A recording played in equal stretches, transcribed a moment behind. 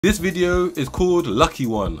This video is called Lucky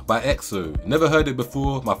One by EXO. Never heard it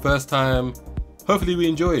before, my first time. Hopefully we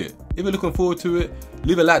enjoy it. If you're looking forward to it,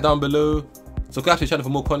 leave a like down below. Subscribe to the channel for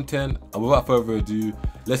more content. And without further ado,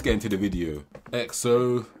 let's get into the video.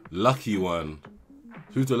 EXO, Lucky One.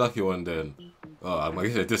 Who's the lucky one then? Oh, I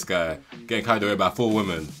guess it's this guy. Getting carried away by 4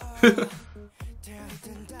 women.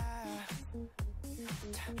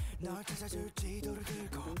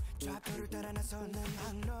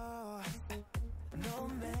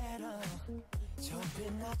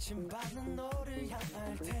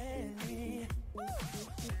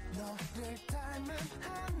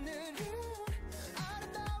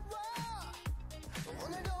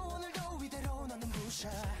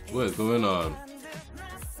 What is going on?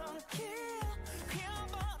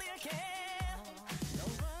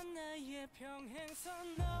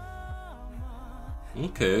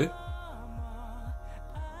 Okay.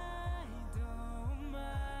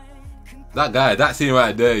 That guy, that scene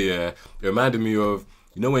right there, yeah, it reminded me of,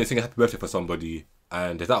 you know when you sing a happy birthday for somebody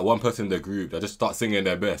and there's that one person in the group that just starts singing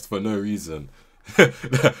their best for no reason.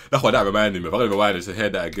 That's what that reminded me of. I'm gonna rewind it to hear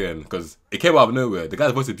that again because it came out of nowhere. The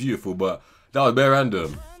guy's voice is beautiful, but that was bare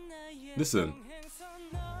random. Listen.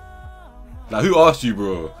 Like, who asked you,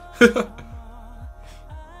 bro?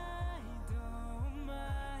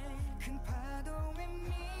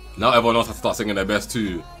 Now everyone else has to start singing their best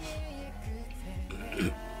too.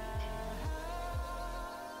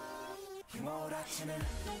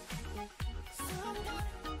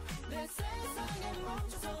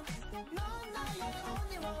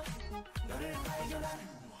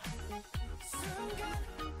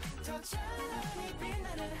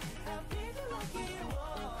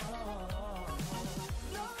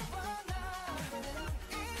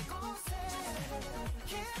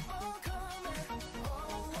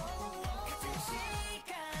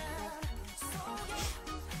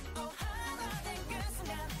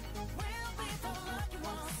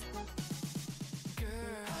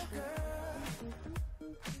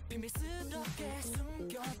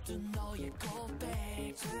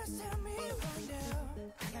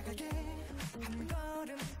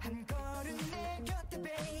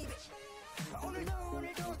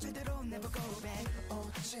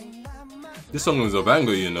 This song was a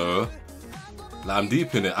banger, you know. Like, I'm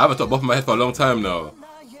deep in it. I haven't stopped bopping my head for a long time now.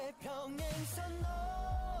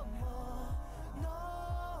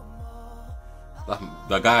 That's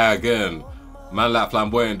the guy again. Man like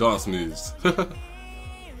flamboyant dance moves.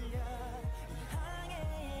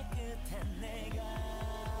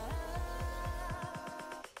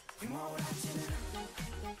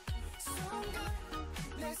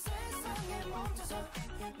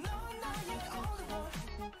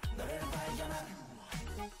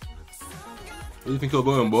 Where do you think you're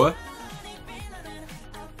going, boy?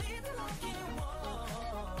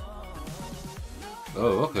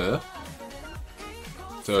 Oh, okay.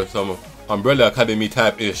 So some Umbrella Academy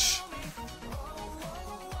type-ish.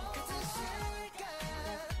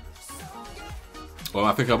 Well,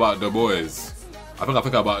 I think about the boys. I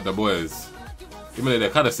think about the boys. Even though they're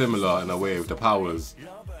kind of similar in a way with the powers.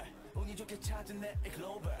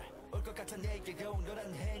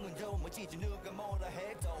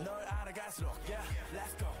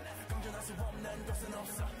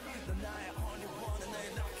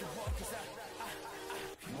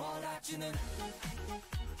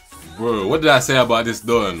 Bro, what did I say about this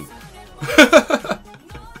Don?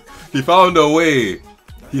 He found a way.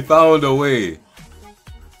 He found a way.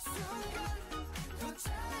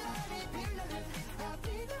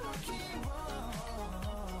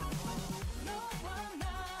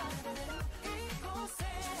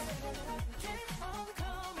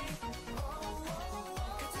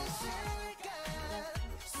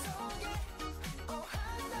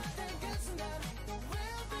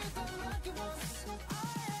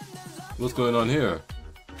 What's going on here?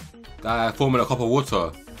 Guy forming a cup of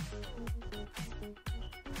water.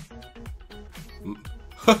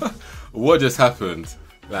 What just happened?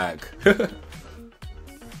 Like.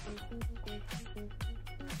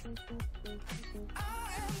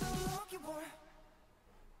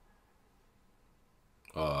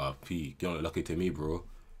 P, you don't look lucky to me, bro.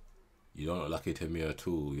 You don't look lucky to me at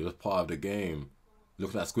all. You're just part of the game.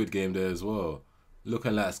 Looking at Squid Game there as well.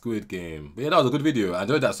 Looking like Squid Game. But yeah, that was a good video. I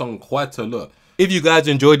enjoyed that song quite a lot. If you guys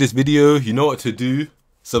enjoyed this video, you know what to do.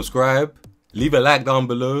 Subscribe. Leave a like down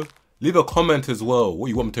below. Leave a comment as well, what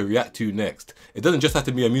you want me to react to next. It doesn't just have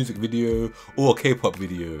to be a music video or a K-pop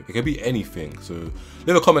video. It can be anything. So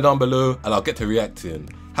leave a comment down below and I'll get to reacting.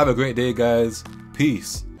 Have a great day, guys.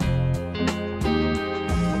 Peace.